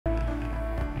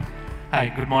Hi,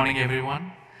 good morning,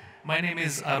 everyone. My name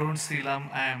is Arun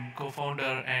Seelam. I am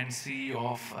co-founder and CEO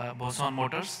of Boson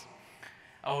Motors.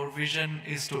 Our vision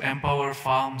is to empower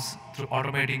farms through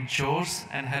automating chores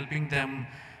and helping them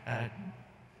uh,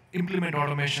 implement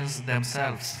automations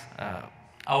themselves.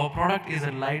 Our product is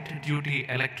a light-duty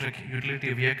electric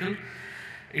utility vehicle.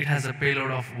 It has a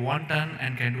payload of 1 ton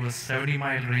and can do a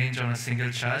 70-mile range on a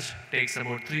single charge. Takes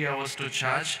about 3 hours to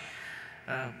charge.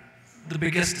 Uh, the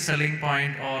biggest selling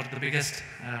point or the biggest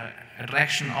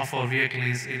attraction of our vehicle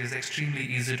is it is extremely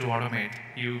easy to automate.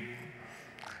 You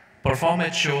perform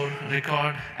a chore,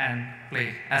 record, and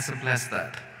play. As simple as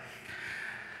that.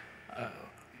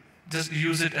 Just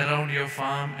use it around your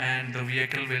farm and the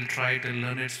vehicle will try to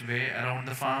learn its way around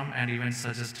the farm and even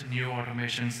suggest new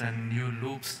automations and new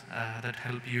loops that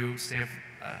help you save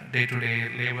day-to-day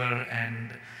labor and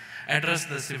address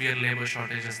the severe labor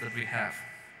shortages that we have.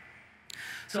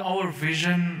 So our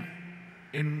vision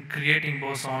in creating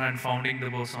Boson and founding the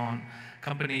Boson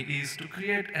company is to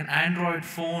create an Android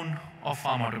phone of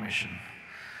farm automation,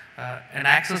 an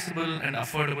accessible and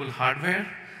affordable hardware,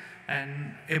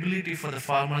 and ability for the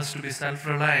farmers to be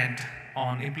self-reliant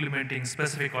on implementing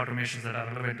specific automations that are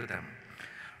relevant to them.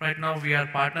 Right now, we are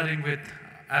partnering with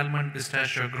almond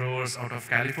pistachio growers out of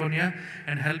California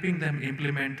and helping them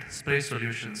implement spray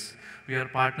solutions. We are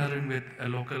partnering with a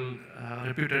local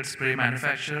reputed spray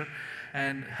manufacturer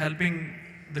and helping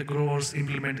the growers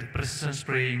implement precision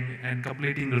spraying and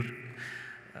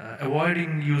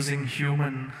avoiding using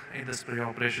human in the spray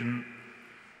operation.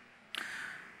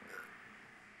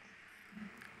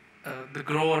 The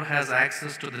grower has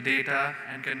access to the data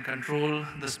and can control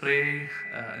the spray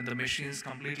in the machines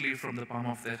completely from the palm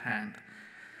of their hand.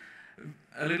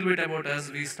 A little bit about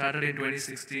us, we started in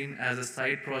 2016 as a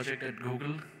side project at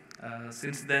Google.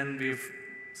 Since then, we've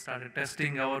started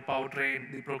testing our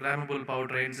powertrain, the programmable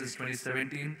powertrain since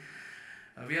 2017.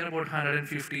 We are about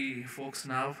 150 folks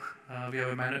now. We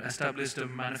have established a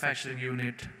manufacturing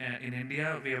unit in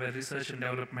India. We have a research and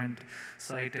development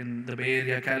site in the Bay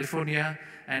Area, California,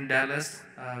 and Dallas.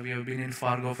 We have been in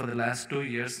Fargo for the last 2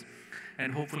 years.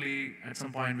 And hopefully, at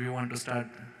some point, we want to start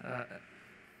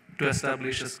to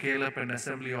establish a scale-up and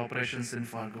assembly operations in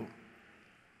Fargo.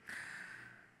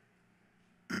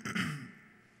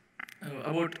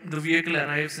 About the vehicle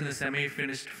arrives in a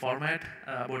semi-finished format.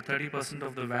 About 30%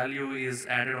 of the value is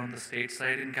added on the state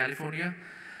side in California.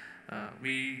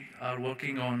 We are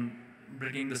working on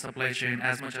bringing the supply chain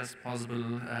as much as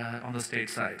possible on the state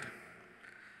side.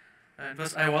 And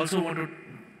first, I also want to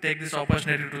take this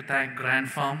opportunity to thank Grand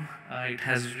Farm. It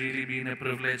has really been a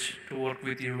privilege to work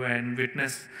with you and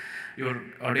witness your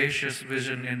audacious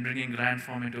vision in bringing Grand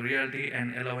Farm into reality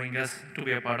and allowing us to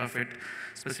be a part of it.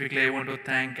 Specifically, I want to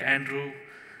thank Andrew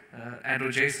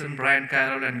Jason, Brian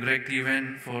Carroll, and Greg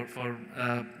Theven for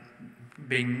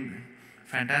being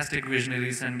fantastic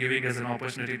visionaries and giving us an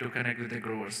opportunity to connect with the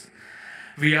growers.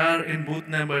 We are in booth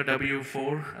number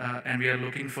W4 and we are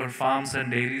looking for farms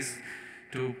and dairies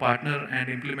to partner and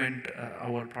implement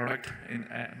our product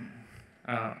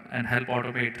and help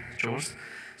automate chores.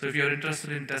 So if you're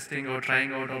interested in testing or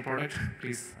trying out our product,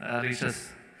 please reach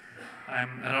us.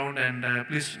 I'm around and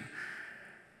please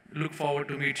look forward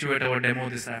to meet you at our demo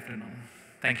this afternoon.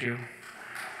 Thank you.